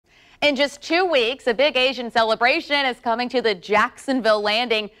In just 2 weeks, a big Asian celebration is coming to the Jacksonville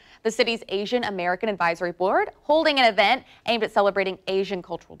Landing. The city's Asian American Advisory Board holding an event aimed at celebrating Asian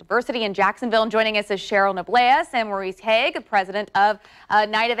cultural diversity in Jacksonville. And joining us is Sharol Noblejas and Maurice Haig, president of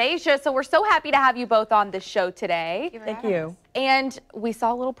Night of Asia. So we're so happy to have you both on this show today. Thank you. And we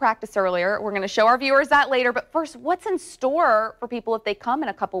saw a little practice earlier. We're going to show our viewers that later. But first, what's in store for people if they come in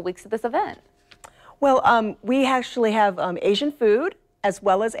a couple weeks to this event? Well, we actually have Asian food as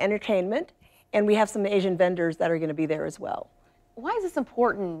well as entertainment, and we have some Asian vendors that are going to be there as well. Why is this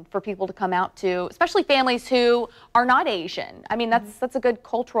important for people to come out to, especially families who are not Asian? I mean, that's a good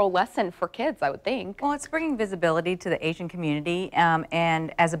cultural lesson for kids, I would think. Well, it's bringing visibility to the Asian community,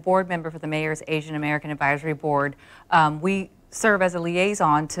 and as a board member for the Mayor's Asian American Advisory Board, we serve as a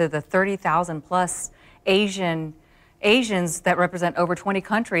liaison to the 30,000 plus Asians that represent over 20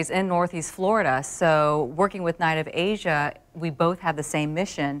 countries in Northeast Florida. So working with Night of Asia, we both have the same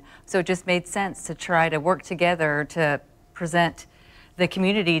mission. So it just made sense to try to work together to present the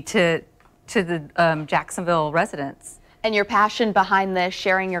community to the Jacksonville residents. And your passion behind this,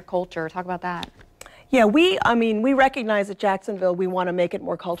 sharing your culture, talk about that. Yeah, we recognize at Jacksonville we want to make it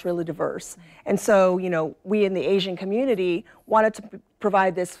more culturally diverse. And so, we in the Asian community wanted to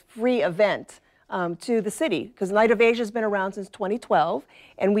provide this free event to the city, because Night of Asia has been around since 2012,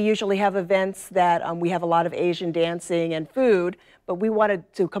 and we usually have events that we have a lot of Asian dancing and food, but we wanted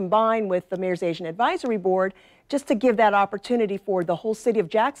to combine with the Mayor's Asian Advisory Board just to give that opportunity for the whole city of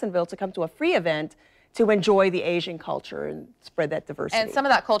Jacksonville to come to a free event to enjoy the Asian culture and spread that diversity. And some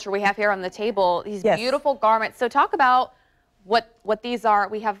of that culture we have here on the table, these Yes. beautiful garments. So talk about what these are.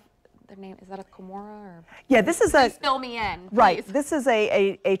 We have their name, is that a kimura? Or? Yeah, this is Please fill me in. Right, Please. this is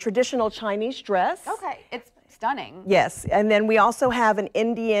a traditional Chinese dress. Okay, it's stunning. Yes, and then we also have an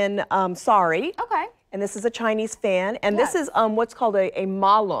Indian sari. Okay. And this is a Chinese fan, and Yes. this is what's called a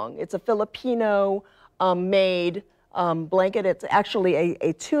malong. It's a Filipino made blanket. It's actually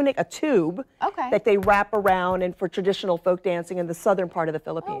a tunic, a tube that they wrap around and for traditional folk dancing in the southern part of the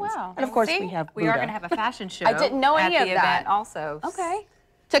Philippines. Oh, wow. And of course See? we have We are going to have a fashion show. I didn't know any at of the that. event also. Okay.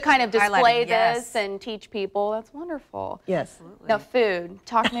 To kind of display Highlighting, yes. this and teach people. That's wonderful. Yes. Absolutely. Now, food.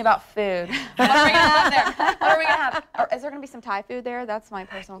 Talk to me about food. What are we going to have there? What are we going to have? Is there going to be some Thai food there? That's my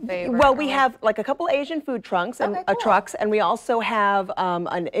personal favorite. Well, we have like a couple Asian food trunks and Okay, cool. trucks, and we also have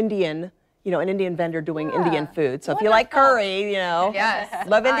an Indian, an Indian vendor doing Indian food. So if you Wonderful. like curry, Yes,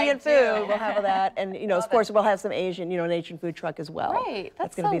 love I Indian do. food, we'll have that. And, of course, we'll have some Asian, an Asian food truck as well. Right,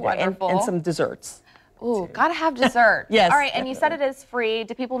 that's gonna so be there. wonderful. And some desserts. Ooh, gotta have dessert. Yes, All right, and you said it is free.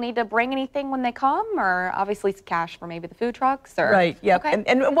 Do people need to bring anything when they come, or obviously it's cash for maybe the food trucks? Or? Right, yep. Okay.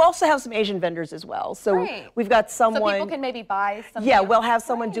 And we'll also have some Asian vendors as well. So Great. we've got So someone. people can maybe buy some. Yeah, we'll have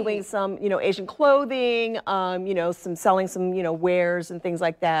someone Great. doing some, Asian clothing, some selling some, wares and things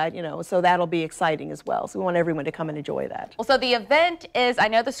like that, so that'll be exciting as well. So we want everyone to come and enjoy that. Well, so the event is, I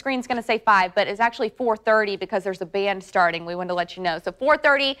know the screen's going to say 5, but it's actually 4:30 because there's a band starting. We wanted to let you know. So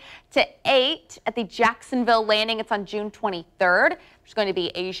 4:30 to 8 at the Jacksonville Landing. It's on June 23rd. There's going to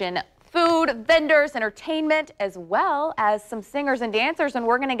be Asian food, vendors, entertainment, as well as some singers and dancers. And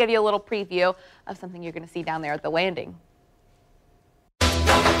we're going to give you a little preview of something you're going to see down there at the Landing.